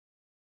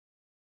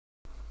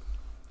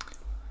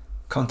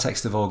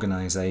Context of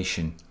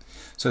organization.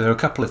 So there are a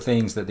couple of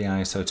things that the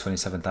ISO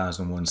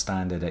 27001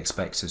 standard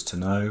expects us to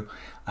know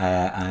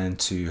and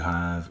to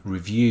have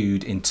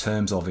reviewed in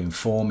terms of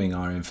informing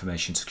our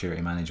information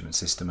security management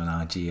system and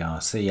our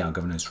GRC, our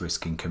governance,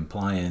 risk and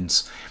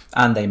compliance,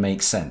 and they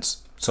make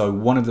sense. So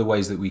one of the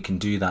ways that we can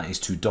do that is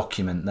to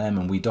document them,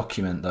 and we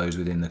document those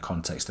within the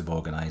context of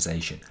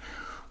organization.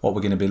 What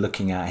we're going to be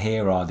looking at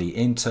here are the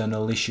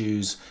internal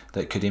issues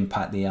that could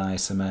impact the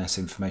ISMS,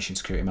 Information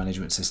Security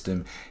Management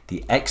System,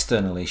 the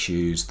external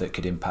issues that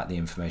could impact the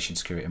Information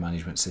Security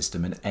Management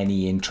System, and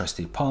any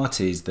interested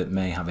parties that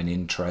may have an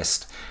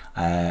interest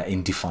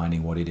in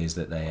defining what it is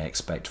that they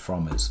expect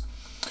from us.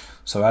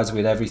 So as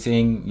with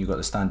everything, you've got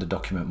the standard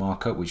document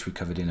markup, which we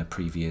covered in a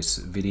previous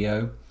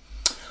video.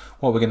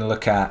 What we're going to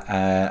look at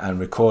and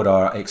record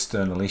are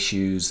external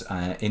issues,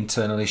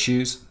 internal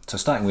issues. So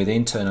starting with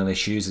internal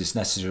issues, it's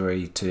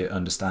necessary to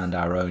understand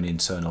our own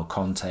internal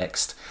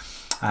context.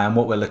 And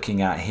what we're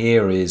looking at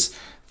here is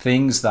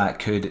things that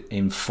could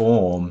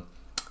inform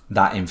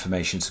that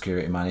information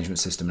security management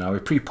system. Now, we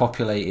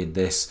pre-populated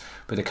this,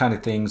 but the kind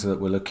of things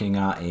that we're looking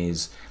at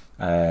is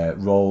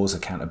roles,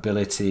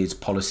 accountabilities,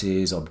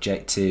 policies,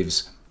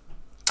 objectives,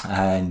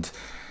 and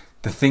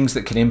the things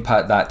that can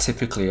impact that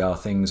typically are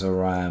things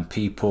around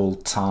people,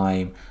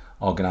 time,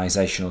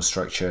 organizational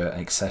structure,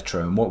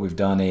 etc. And what we've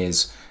done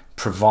is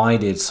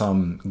provided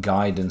some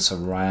guidance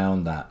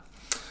around that.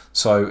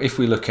 So if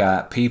we look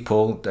at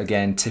people,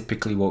 again,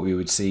 typically what we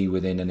would see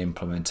within an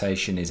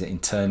implementation is that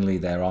internally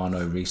there are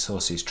no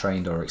resources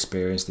trained or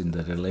experienced in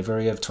the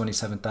delivery of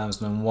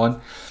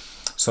 27001.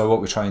 So what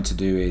we're trying to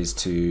do is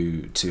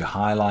to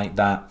highlight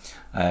that,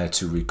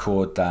 to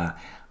record that,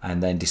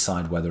 and then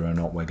decide whether or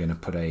not we're going to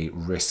put a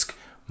risk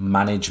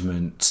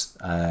management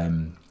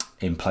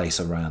in place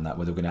around that,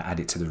 whether we're going to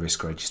add it to the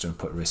risk register and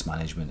put risk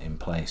management in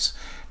place.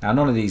 Now,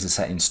 none of these are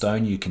set in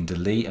stone. You can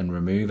delete and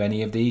remove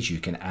any of these, you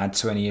can add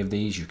to any of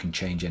these, you can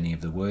change any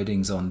of the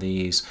wordings on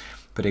these,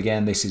 but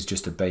again, this is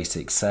just a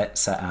basic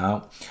set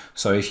out.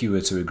 So if you were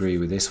to agree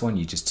with this one,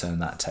 you just turn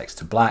that text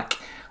to black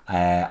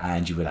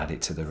and you would add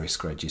it to the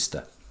risk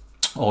register,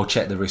 or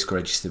check the risk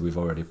register we've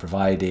already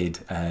provided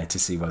to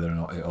see whether or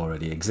not it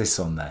already exists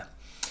on there.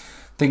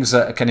 Things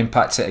that can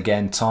impact it,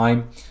 again,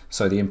 time.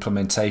 So the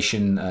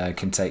implementation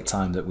can take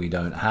time that we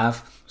don't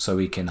have, so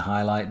we can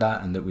highlight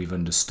that and that we've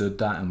understood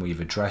that and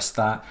we've addressed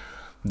that.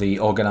 The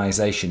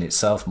organization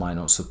itself might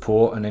not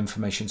support an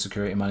information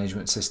security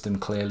management system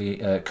clearly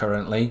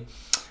currently.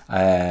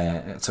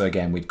 So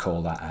again, we'd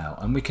call that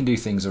out. And we can do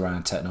things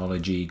around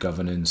technology,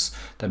 governance.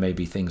 There may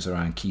be things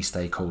around key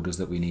stakeholders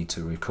that we need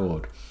to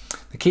record.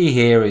 The key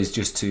here is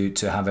just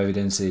to have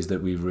evidences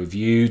that we've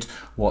reviewed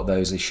what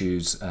those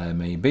issues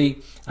may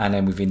be, and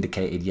then we've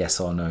indicated yes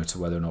or no to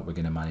whether or not we're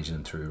going to manage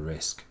them through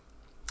risk.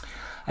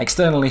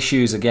 External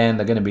issues, again,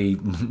 they're going to be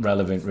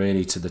relevant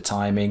really to the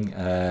timing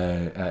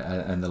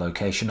and the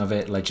location of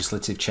it.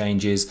 Legislative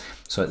changes.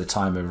 So at the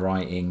time of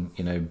writing,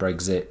 you know,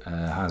 Brexit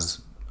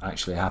has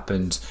actually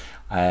happened,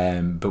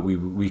 but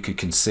we could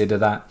consider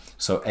that.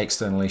 So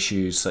external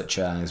issues such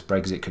as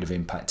Brexit could have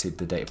impacted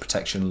the data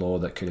protection law,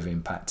 that could have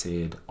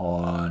impacted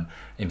on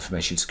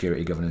information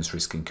security, governance,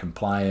 risk and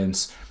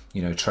compliance,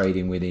 you know,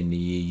 trading within the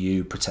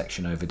EU,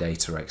 protection over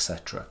data,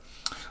 etc.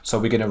 So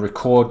we're going to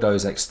record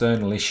those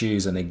external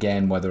issues, and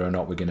again, whether or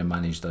not we're going to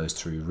manage those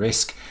through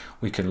risk.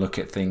 We can look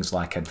at things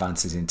like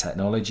advances in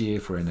technology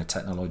if we're in a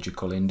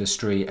technological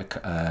industry,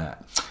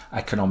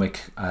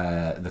 economic,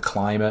 the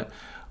climate.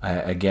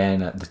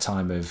 Again, at the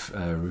time of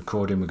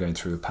recording, we're going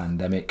through a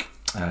pandemic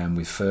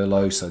with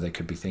furlough, so there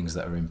could be things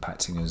that are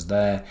impacting us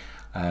there.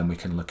 We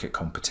can look at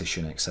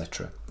competition,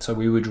 etc. So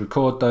we would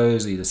record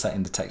those, either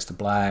setting the text to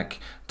black,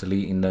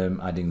 deleting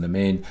them, adding them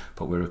in,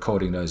 but we're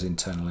recording those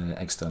internal and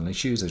external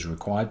issues as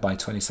required by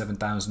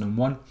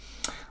 27001.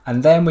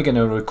 And then we're going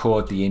to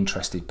record the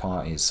interested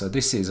parties. So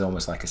this is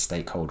almost like a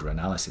stakeholder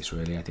analysis,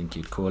 really, I think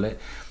you'd call it.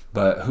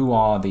 But who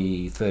are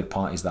the third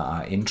parties that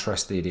are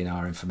interested in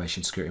our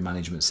information security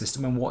management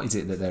system, and what is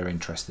it that they're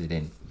interested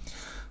in?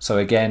 So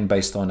again,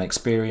 based on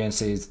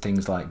experiences,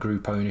 things like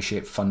group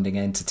ownership, funding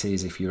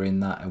entities, if you're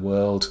in that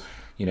world,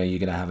 you know, you're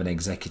going to have an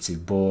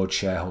executive board,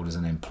 shareholders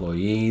and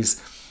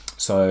employees.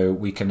 So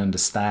we can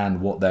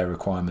understand what their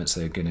requirements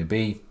are going to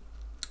be.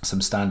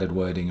 Some standard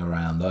wording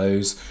around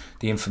those.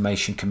 The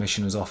Information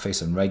Commissioner's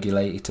Office and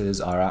regulators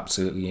are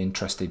absolutely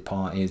interested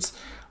parties,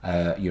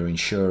 your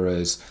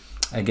insurers.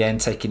 Again,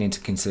 taking into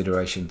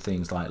consideration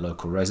things like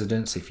local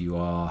residents, if you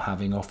are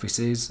having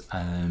offices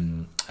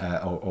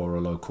or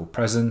a local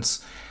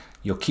presence,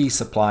 your key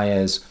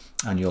suppliers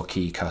and your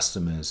key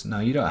customers. Now,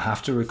 you don't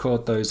have to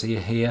record those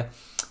here,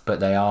 but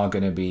they are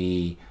going to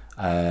be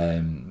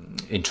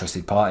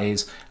interested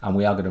parties, and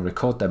we are going to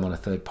record them on a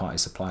third-party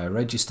supplier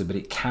register, but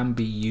it can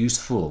be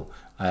useful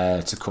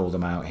to call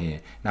them out here.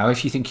 Now,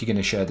 if you think you're going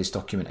to share this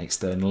document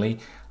externally,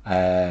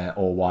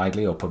 or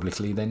widely or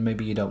publicly, then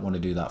maybe you don't want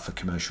to do that for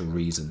commercial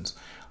reasons,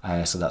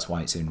 so that's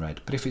why it's in red.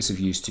 But if it's of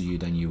use to you,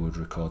 then you would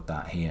record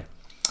that here.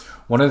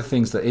 One of the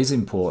things that is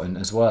important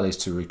as well is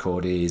to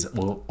record is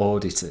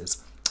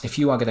auditors. if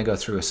you are going to go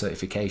through a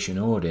certification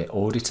audit,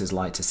 auditors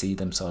like to see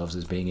themselves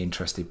as being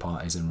interested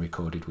parties and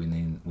recorded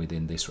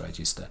within this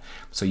register.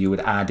 So you would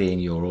add in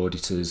your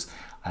auditors,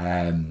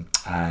 and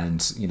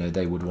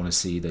they would want to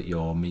see that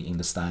you're meeting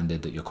the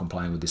standard, that you're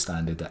complying with the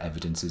standard, that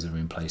evidences are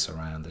in place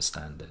around the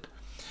standard.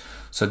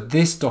 So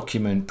this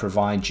document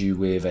provides you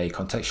with a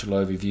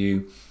contextual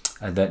overview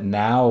that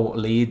now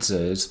leads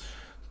us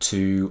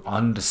to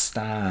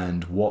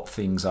understand what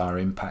things are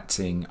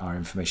impacting our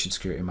information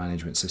security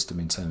management system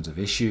in terms of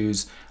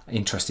issues,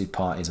 interested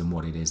parties, and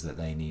what it is that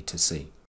they need to see.